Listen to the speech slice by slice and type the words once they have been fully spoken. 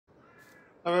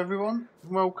Hello everyone,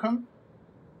 welcome.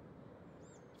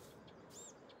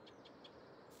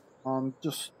 I'm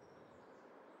just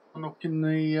unlocking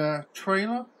the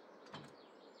trailer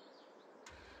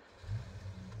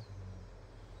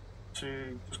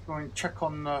to just go and check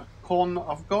on the corn that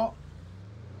I've got.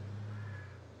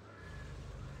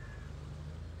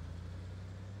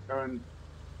 Go and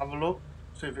have a look,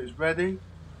 see if it's ready.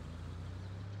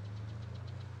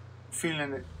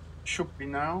 Feeling it should be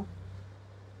now.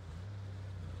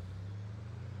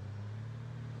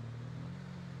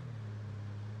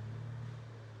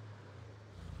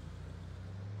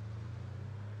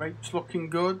 Rape's looking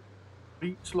good,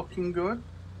 beet's looking good,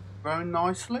 growing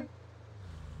nicely.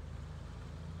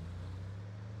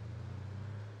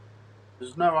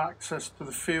 There's no access to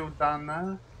the field down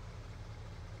there.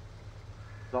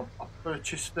 I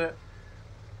purchased it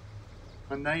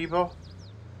from a neighbour.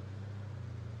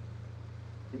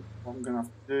 What I'm going to have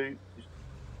to do is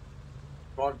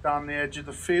drive down the edge of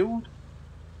the field.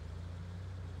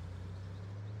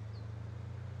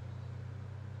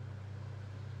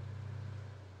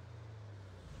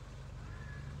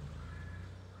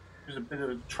 There's a bit of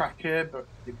a track here, but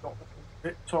you've got the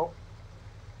bit top.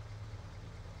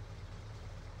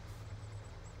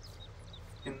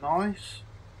 Looking nice.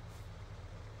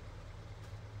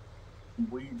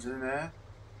 Weeds in there.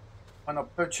 When I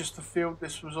purchased the field,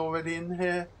 this was already in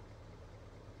here.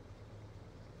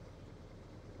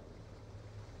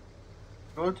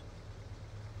 Good.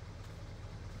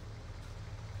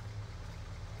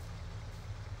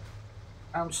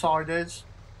 Downside is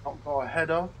not got a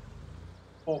header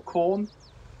or corn.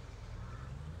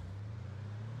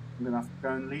 I'm gonna have to go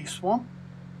and lease one.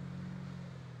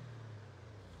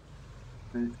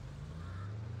 Getting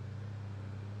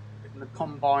the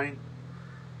combine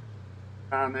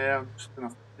down there, I'm just gonna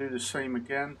have to do the same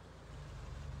again.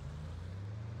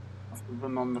 I have to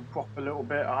run on the crop a little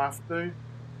bit. I have to.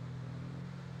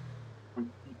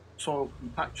 And keep soil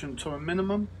compaction to a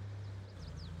minimum.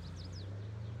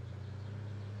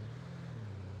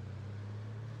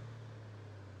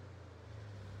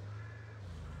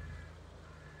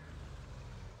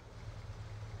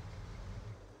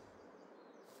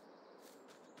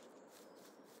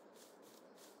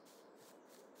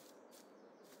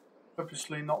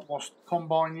 Obviously not washed the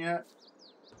combine yet.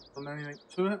 Done anything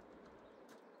to it.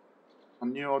 I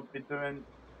knew I'd be doing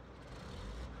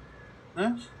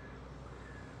this.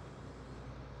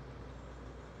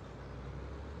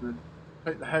 I'm gonna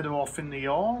take the header off in the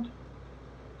yard.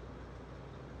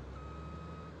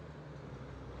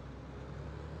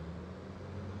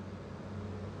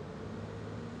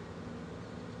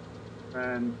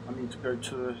 And I need to go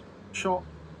to the shop,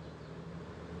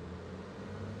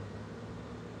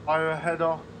 hire a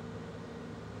header.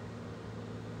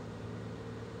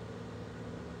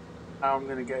 How I'm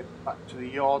going to get it back to the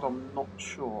yard, I'm not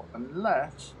sure,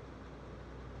 unless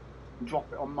I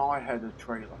drop it on my header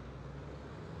trailer.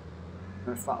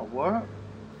 And if that'll work,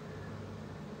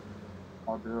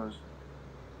 I'll do is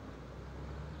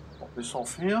pop this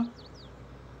off here.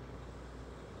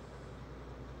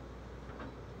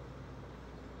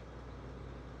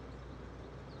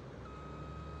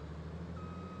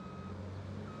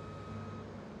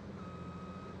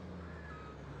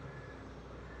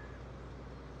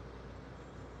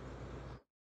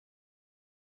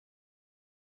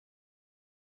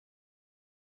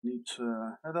 Need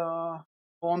to header,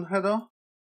 one header.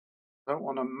 Don't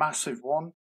want a massive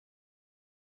one.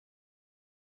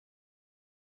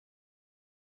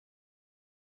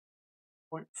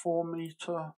 0.4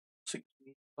 meter, 6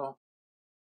 meter.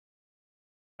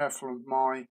 Careful of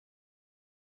my,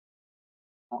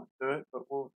 might do it, but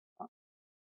we'll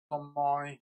on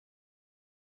my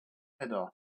header.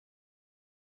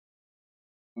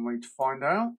 One way to find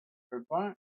out. Go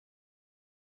back.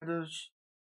 Headers.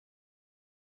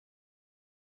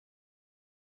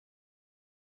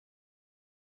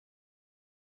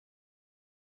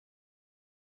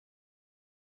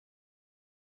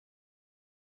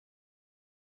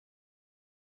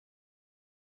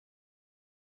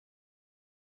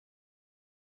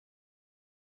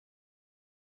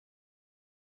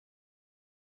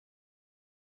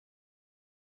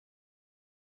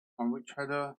 And which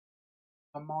header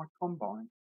on my combine.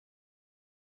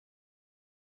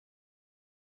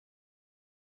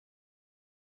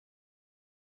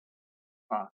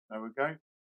 Ah, there we go.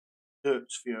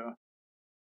 Dirt sphere.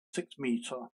 6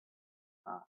 meter.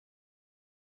 Ah.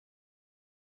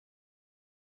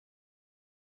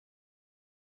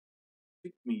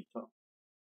 6 meter.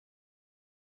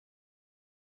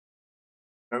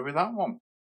 Go with that one.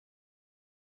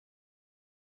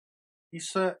 He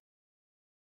said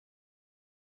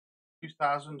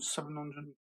 2,700.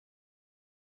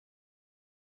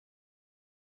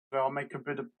 So I'll make a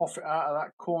bit of profit out of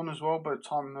that corn as well by the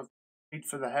time I've paid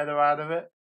for the header out of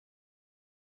it.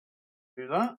 Do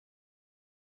that.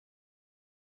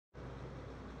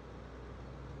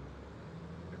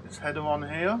 Get this header on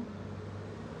here.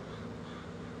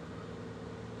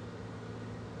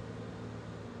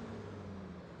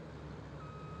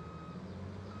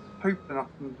 Hoping I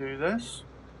can do this.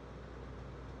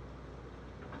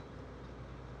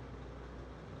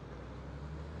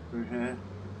 Through here,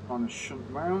 kind of shunt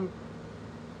round.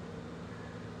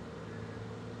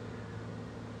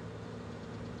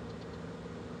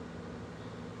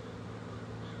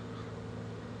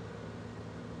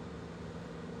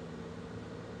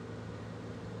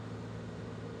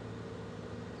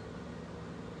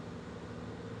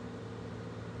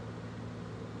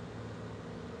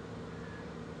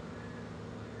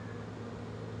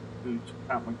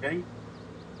 To out my gate.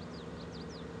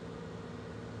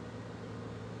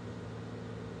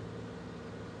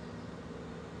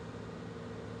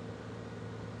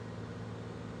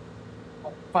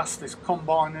 Not fastest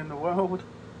combine in the world.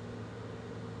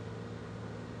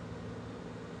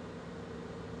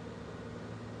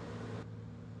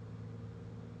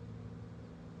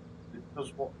 It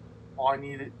does what I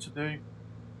need it to do.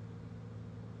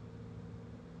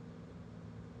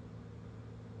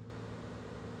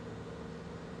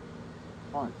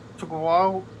 Right, took a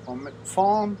while. I'm at the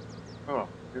farm. Oh,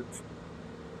 it's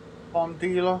farm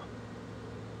dealer.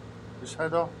 This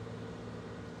header.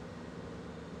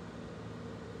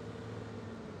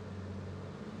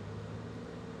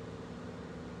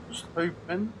 Just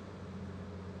open.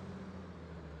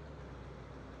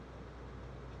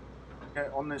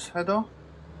 Get on this header.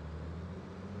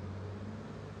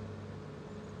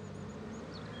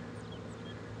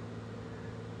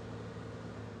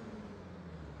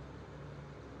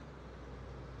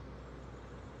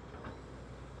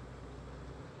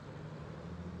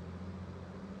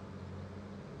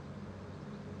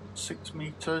 .6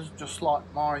 meters, just like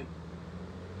my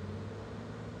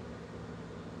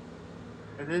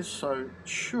it is, so it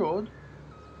should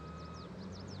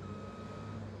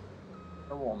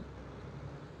go on.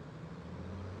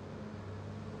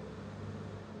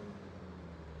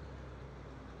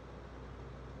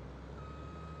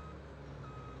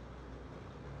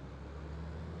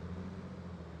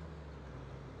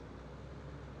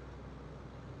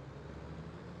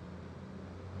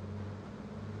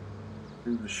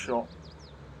 Do the shot.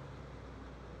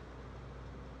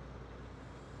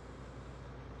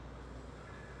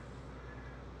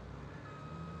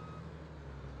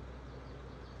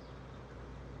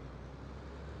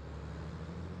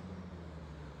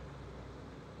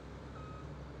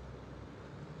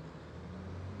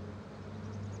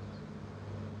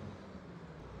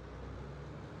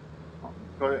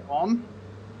 Got it on.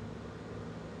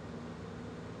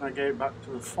 I get it back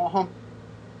to the farm.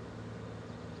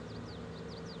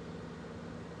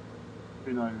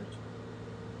 Who knows?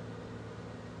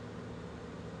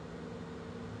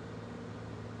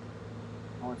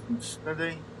 Nice and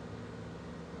steady.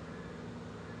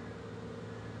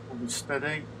 Will be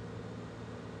steady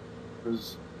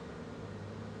because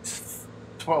it's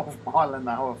 12 mile an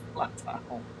hour flat out.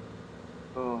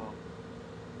 Oh.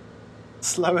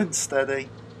 Slow and steady.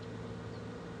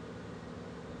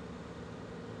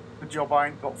 Good job I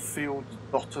ain't got fields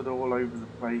dotted all over the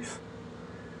place.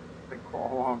 Take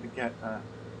quite a while to get there.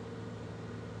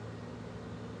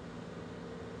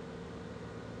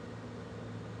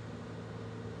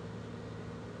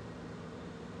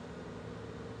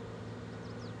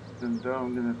 And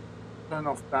I'm going to turn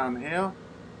off down here.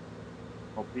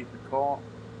 I'll beat the car.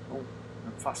 Oh,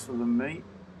 they're faster than me.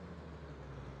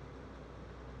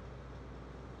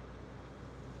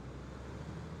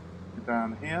 Go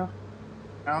down here.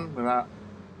 Down with that.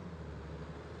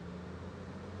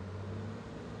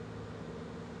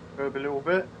 Curve a little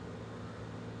bit.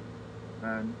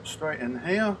 And straight in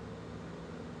here.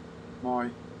 My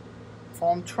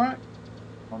farm track.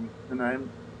 I'm going to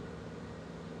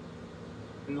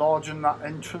enlarging that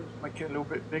entrance, make it a little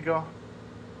bit bigger.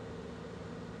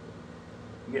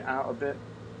 Get out a bit,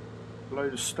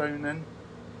 load of stone in.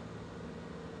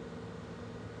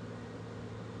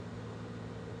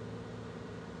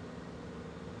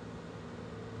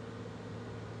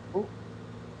 Oh,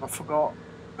 I forgot,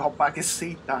 got a bag of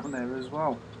seed down there as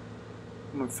well.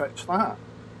 I'm gonna fetch that.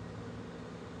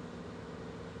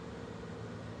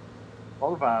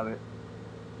 All about it.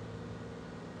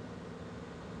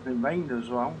 It rained as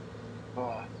well. Oh.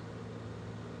 I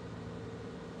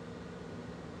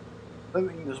don't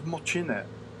think there's much in it,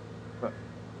 but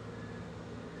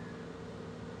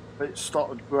It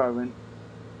started growing.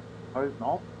 I hope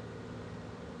not.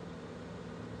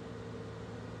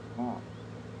 Right.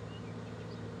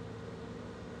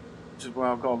 This is where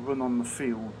I've got to run on the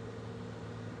field.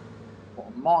 What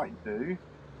I might do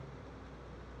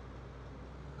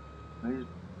is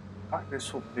back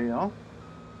this up here.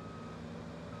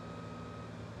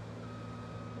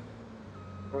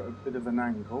 At a bit of an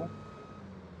angle.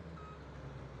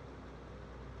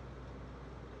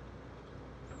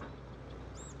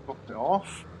 Drop it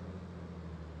off.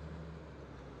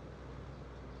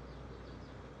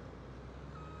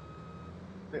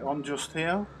 Put it on just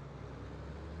here.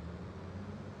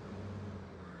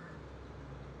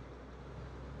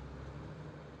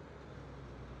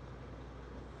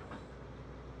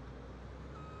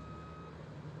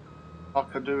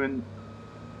 Like I do in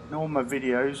all my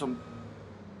videos, I'm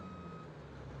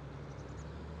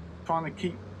trying to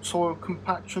keep soil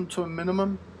compaction to a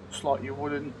minimum, just like you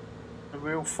would in a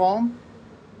real farm.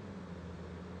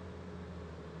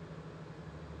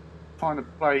 Trying to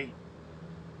play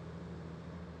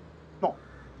not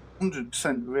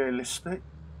 100% realistic.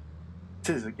 It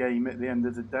is a game at the end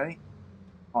of the day.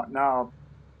 Right now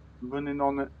I'm running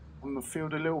on it on the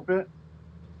field a little bit.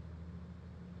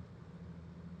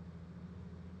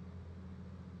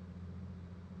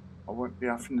 I won't be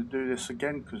having to do this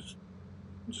again because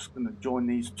I'm just going to join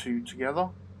these two together.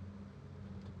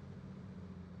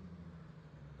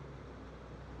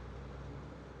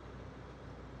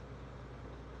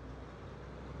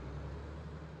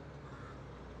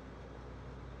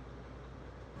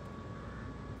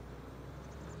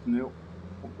 And they'll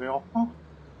put the hopper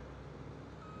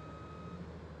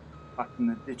back in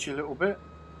the ditch a little bit.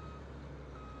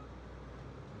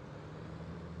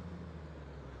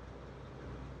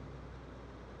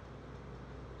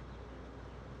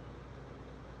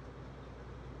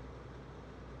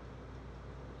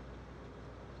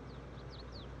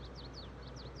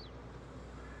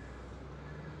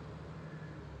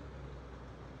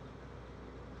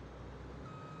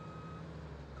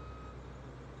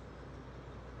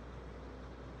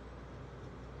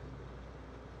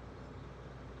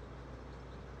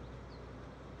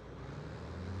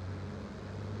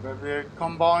 Rev the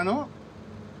combine up.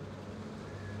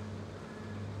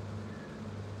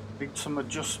 Need some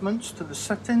adjustments to the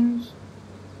settings.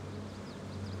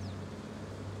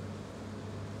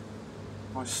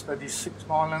 Nice steady 6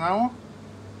 miles an hour.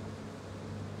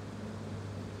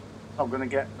 Not going to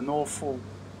get an awful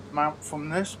amount from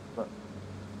this, but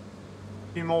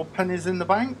a few more pennies in the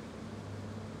bank.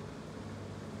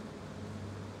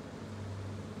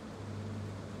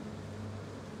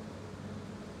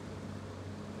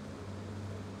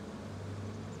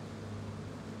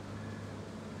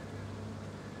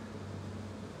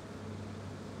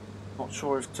 Not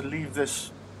sure if to leave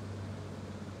this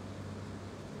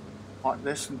like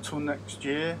this until next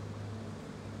year.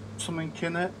 Something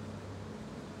in it.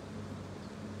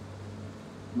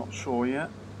 Not sure yet.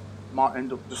 Might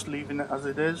end up just leaving it as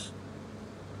it is.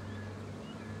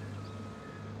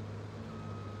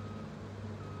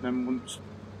 Then once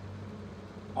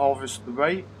harvest the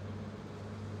rate,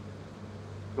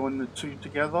 join the two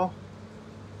together.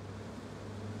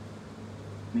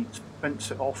 Need to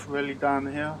fence it off really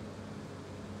down here.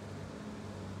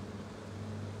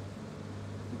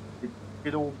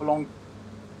 It all belongs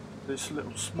to this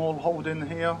little small holding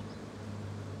here.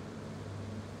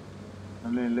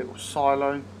 Only a little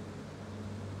silo.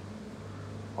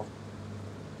 I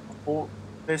bought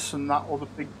this and that other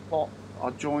big plot.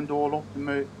 I joined all up in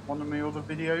one of my other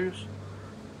videos.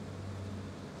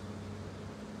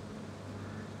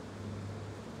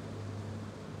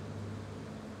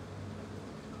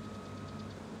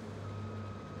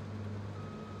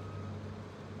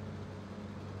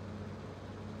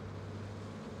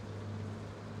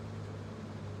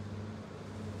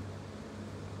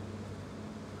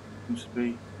 Seems to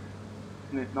be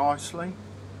in it nicely.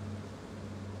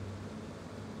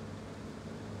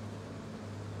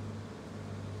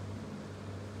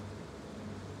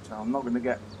 So I'm not going to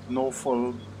get an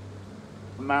awful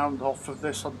amount off of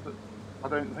this, I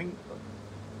don't think, but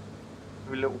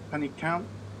every little penny count.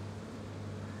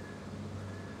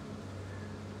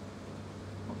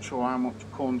 Not sure how much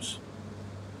corn's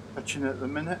fetching at the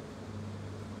minute.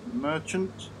 The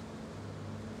merchant.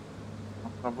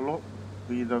 I'll have a look.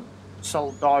 We either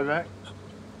sell direct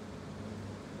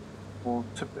or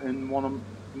tip it in one of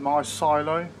my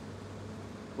silo.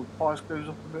 The price goes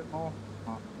up a bit more.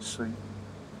 Let's see.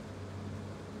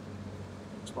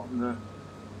 Starting to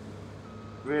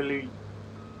really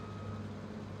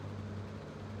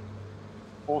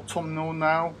autumnal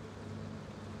now.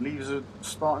 Leaves are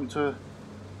starting to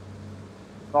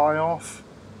die off.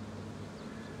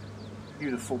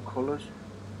 Beautiful colours.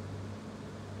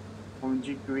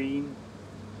 Orangey green.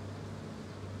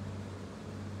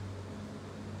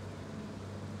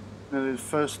 Nearly the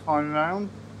first time round.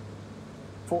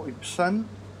 40%.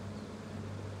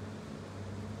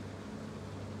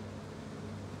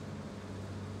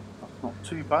 That's not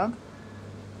too bad.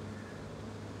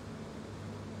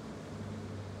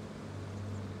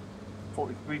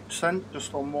 %,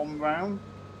 just on one round.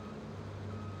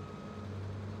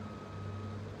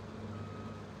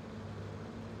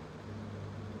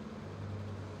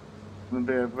 Going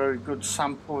to be a very good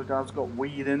sample. It has got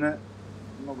weed in it.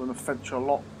 I'm not going to fetch a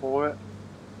lot for it.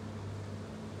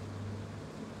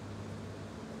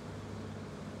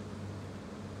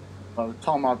 By the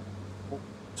time I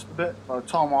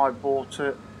bought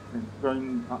it, it's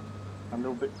grown a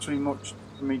little bit too much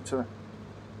for me to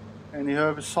any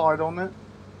herbicide on it.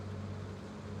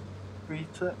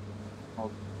 Treat it.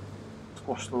 I've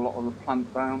squashed a lot of the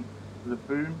plant down with a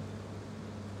boom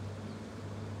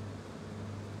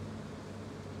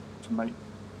to make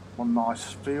one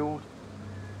nice field.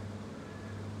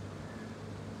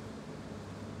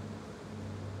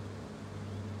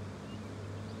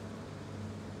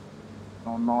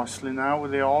 On nicely now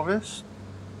with the harvest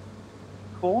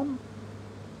corn.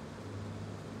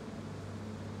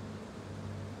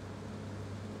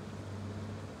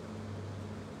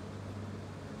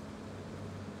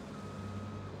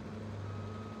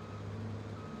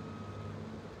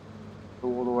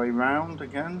 All the way round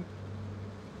again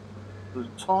to the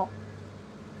top.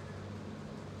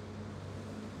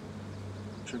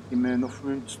 Should give me enough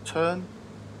room to turn.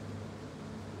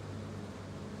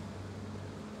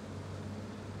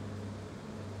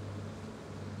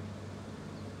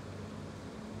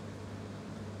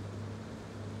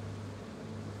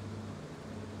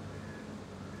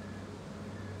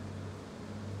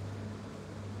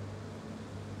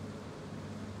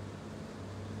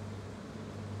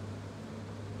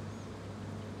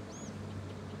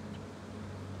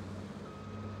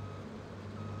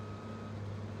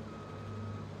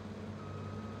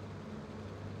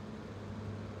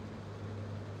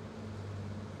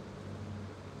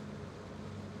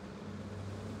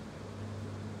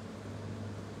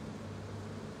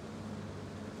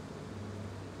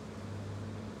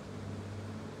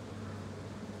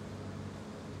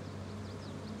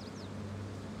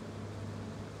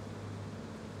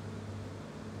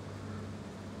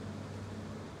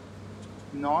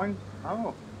 Nine.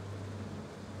 Oh,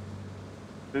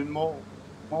 doing more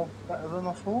better than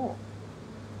I thought.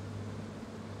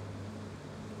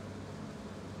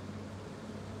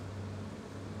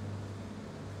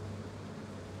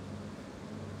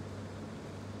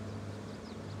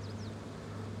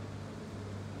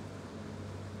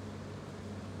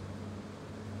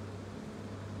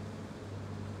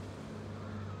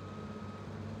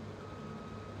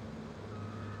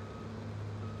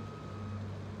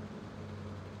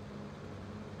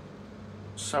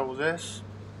 Sell this,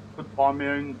 could buy my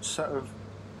own set of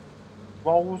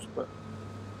rolls, but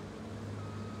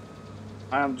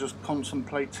I am just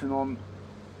contemplating on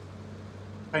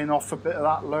paying off a bit of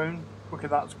that loan. Quicker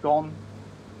that's gone,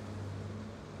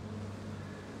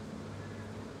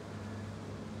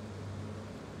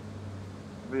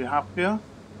 I'll be happier.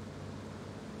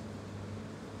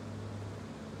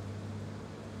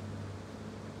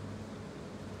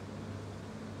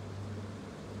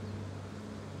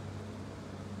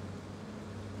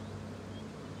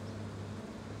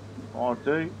 I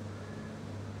do.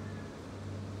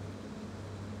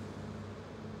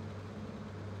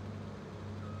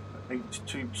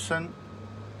 %.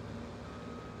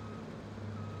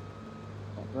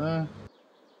 Up there.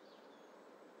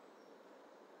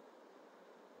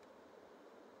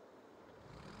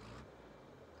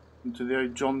 Into the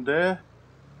old John Deere.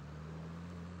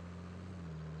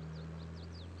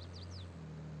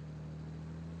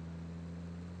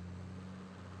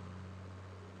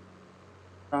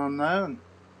 Down there. And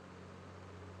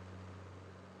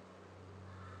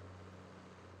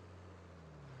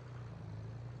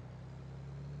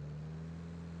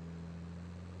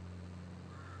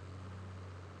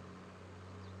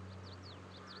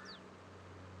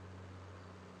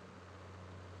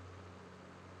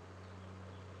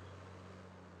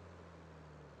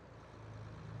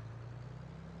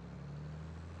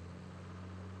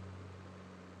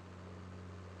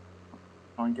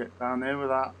try and get down there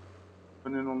without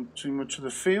running on too much of the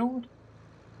field.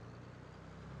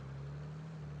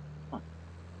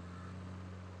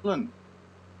 Excellent.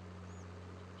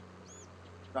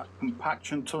 That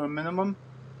compaction to a minimum.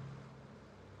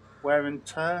 Wear and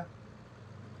tear.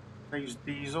 Saves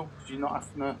diesel because you're not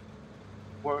having to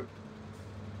work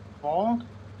hard.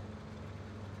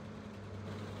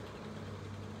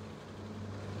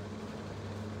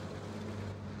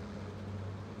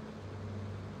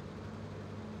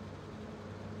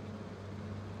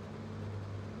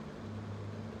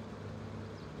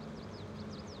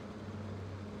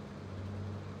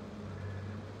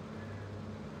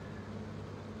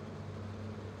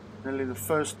 Nearly the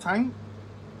first tank.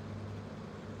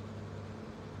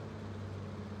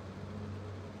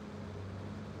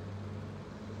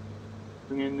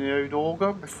 Bring in the old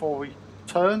auger before we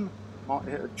turn. Might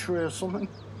hit a tree or something.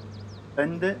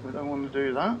 Bend it, we don't want to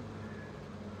do that.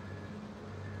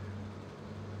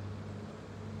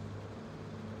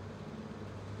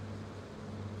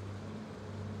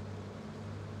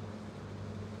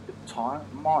 Bit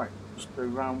tight, might just go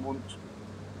round once.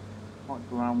 Might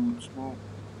go round once more.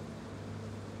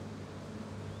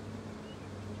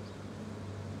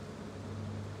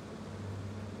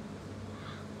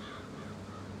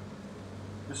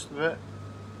 Just a bit.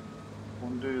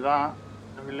 Want to do that.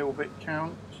 Every little bit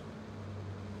counts.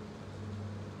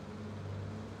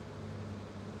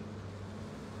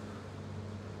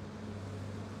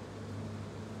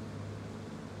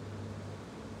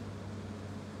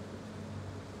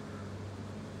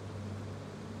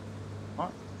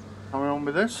 Right, carry on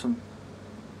with this and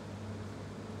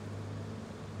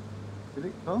get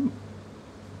it done.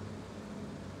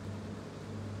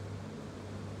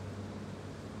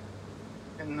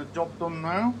 Getting the job done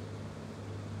now.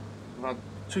 I've had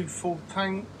 2 full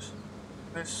tanks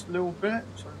this little bit,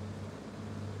 so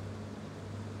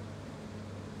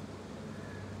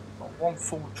got 1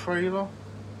 full trailer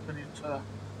ready to go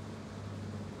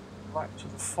back to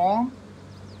the farm.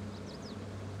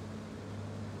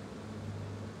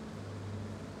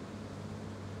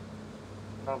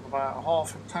 I have about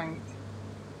half a tank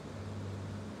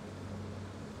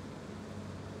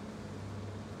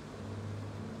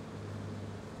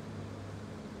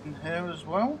in here as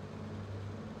well.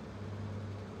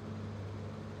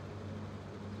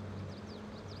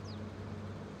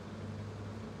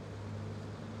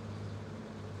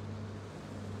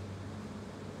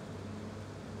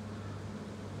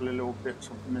 Little bits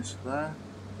I've missed there,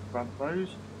 grab those.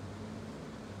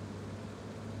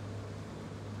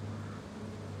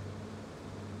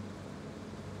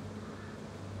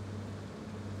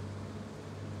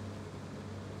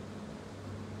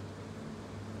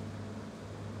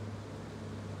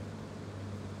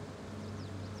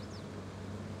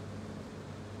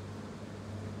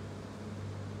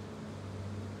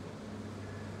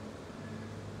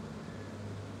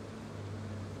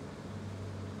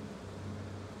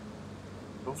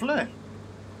 Lovely.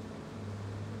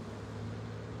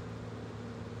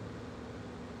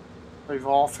 Over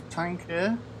half a tank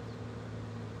here.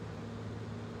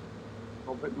 A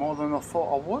little bit more than I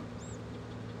thought I would.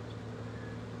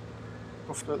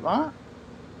 Just at that.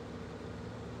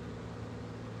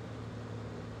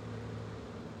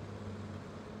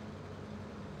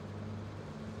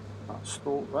 That's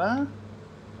stalk there.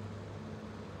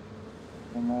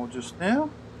 One more just now.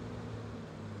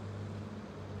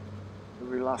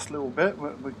 Every last little bit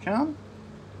we can.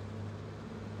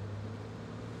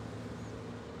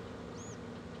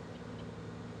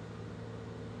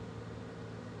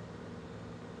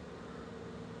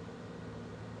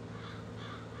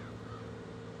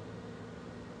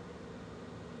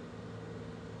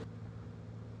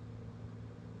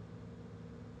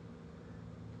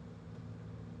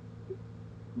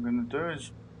 What I'm going to do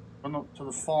is run up to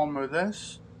the farm with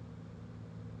this,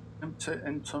 empty it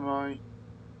into my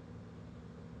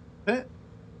pit.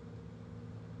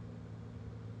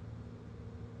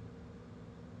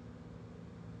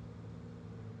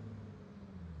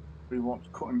 We want to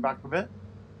cut him back a bit.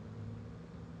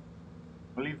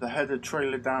 I'll leave the header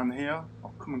trailer down here.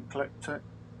 I'll come and collect it.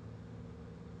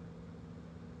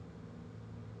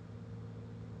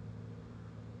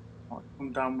 I'll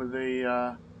come down with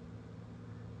the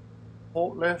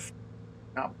forklift,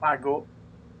 that bag up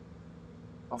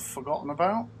I've forgotten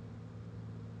about.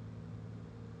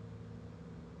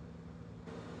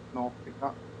 And I'll pick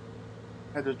that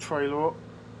header trailer up.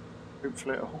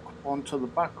 Hopefully it'll hook up onto the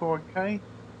back okay.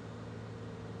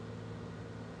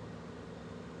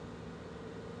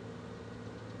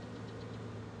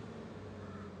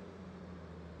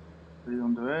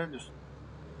 Under here, just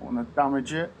don't want to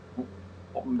damage it.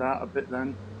 Bottomed out a bit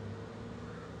then.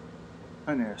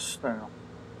 Only a stone.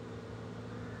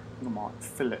 I might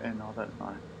fill it in, I don't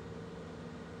know.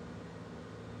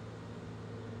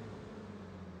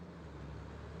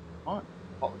 Right,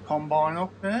 got the combine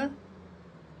up here.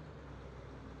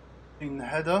 In the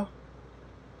header.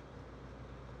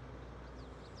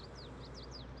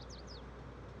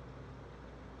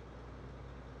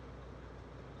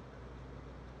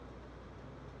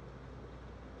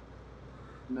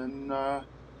 And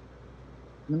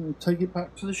then take it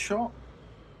back to the shop.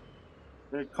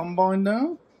 The combine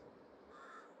now.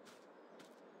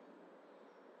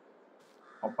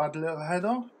 Not bad little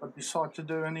header. If I decide to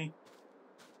do any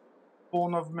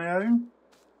corn of my own.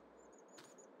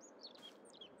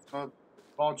 a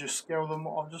larger scale than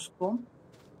what I've just done.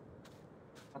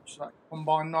 Perhaps that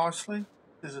combined nicely.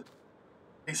 There's a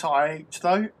piece I H'd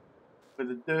out with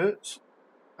the dirt.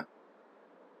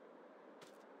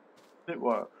 It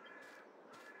worked.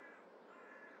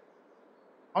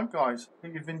 Hi guys, I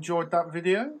hope you've enjoyed that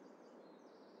video.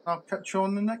 I'll catch you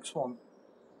on the next one.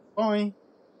 Bye.